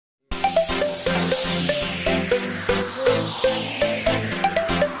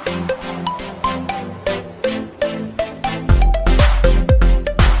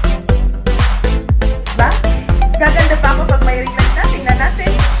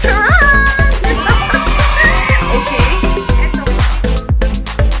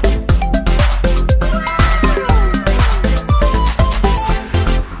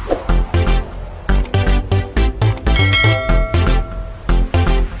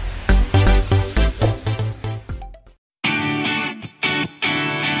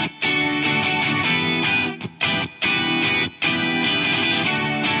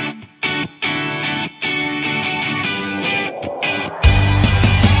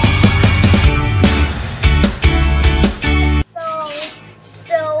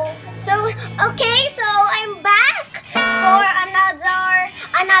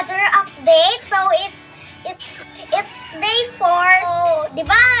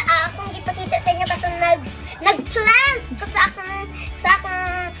nag-plant ko sa akong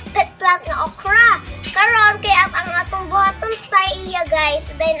pet plant nga okra. Karon kay ang atong buhaton sa iya guys.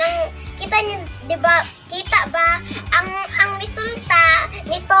 Then ang kita niyo, 'di ba? Kita ba ang resulta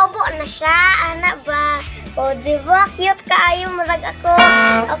nitobo na siya, ana ba? O, 'di ba? Cute kaayo murag ako.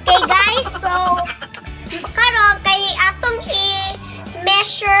 Okay guys, so karon kay atong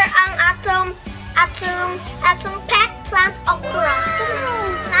i-measure ang atong pet plant okra.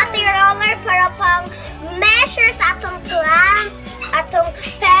 Natin roller para pang measure sa atong plant, atong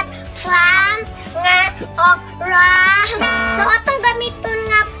pet plant nga okra. So atong gamiton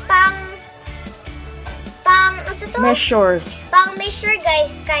nga pang measure. Pang measure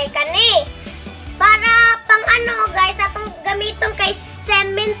guys kay kani. Para pang ano guys, atong gamiton kay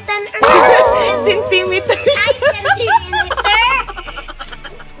centimeter. Centimeter. Ay, centimeter.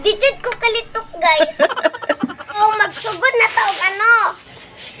 Digit ko kalitok guys. So magsugod na ta og ano?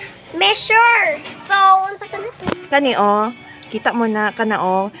 Measure. So unsa kanito? Kani kita mo na kana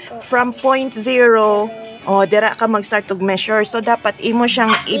from 0.0 dira ka mag-start og measure. So dapat imo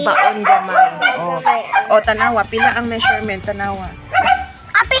siyang ibaon gamay. Tanawa pila ang measurement, tanawa.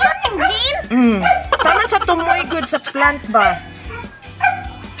 Pila ning green? Tama sa tumoy good sa plant ba?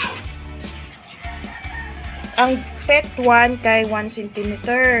 Ang pet 1 kay 1 cm.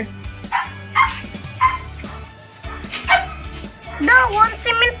 No, 1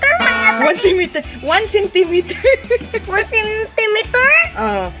 centimeter. 1 cm. 1 cm. 1 centimeter?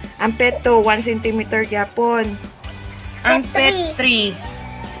 Ang pet 2 1 cm gyapon. Ang pet 3.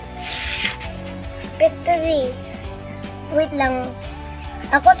 Pet 3. Wait lang.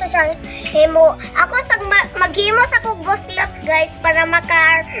 Ako sa himo. Ako sa maghimo sa kog goslat guys para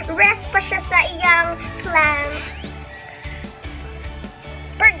maka-rest pa siya sa iyang plant.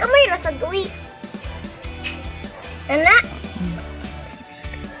 Pero gamay ra sa duwi. Ana?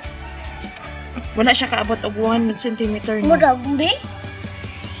 Wala siya kaabot og 1 cm na. Murag di?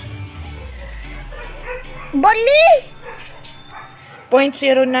 Bali!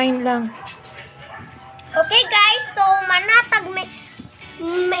 0.09 lang. Okay guys, so manatag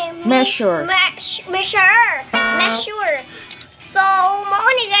measure. Measure. So, mao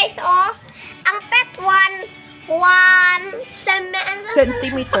ni guys ang pet 1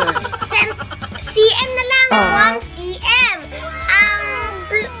 Centimeter. cm na lang, 1 cm.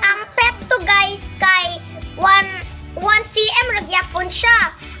 Ang pet 2 guys kay 1 cm ragyapon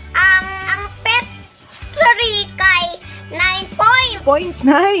siya. Ang pet 3 kay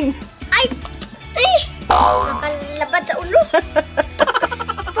 9.9. Ay! Nakalabad sa ulo.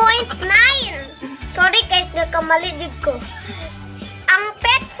 0.9. Sorry guys, nagkamali ko. Ang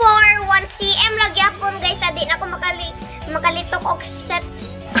pet 4, 1 cm lagyapon guys. Adi na ako makalitok og set.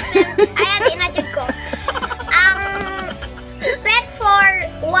 Ay, adi na jud ko. Ang pet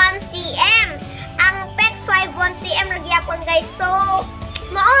 4, 1 cm. Ang pet 5, 1 cm lagyapon guys. So,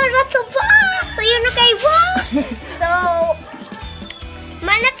 maarat sa pa. So, yun na kay So,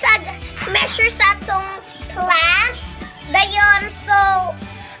 manat sa measure sa atong plant. Dayon, so,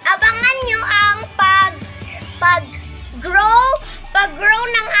 abangan nyo ang pag-grow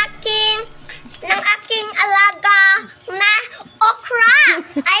ng aking alaga na okra.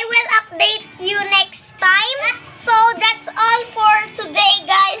 I will update you next time. So, that's all for today,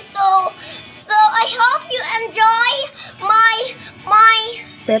 guys. So I hope you enjoy my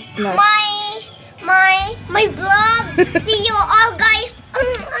Pet plant. my vlog. See you all guys.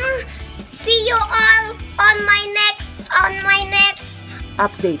 See you all on my next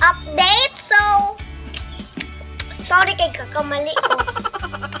Update. So sorry kay kakamali ko.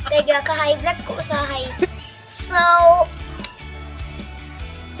 Kay ka-high blood ko usahay. So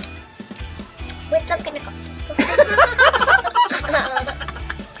wait lang kinako.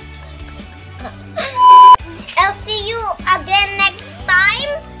 I'll see you again next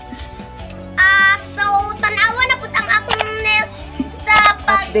time. So tanawa na pud ang akong next sa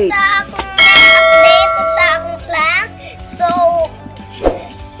Update. sa akong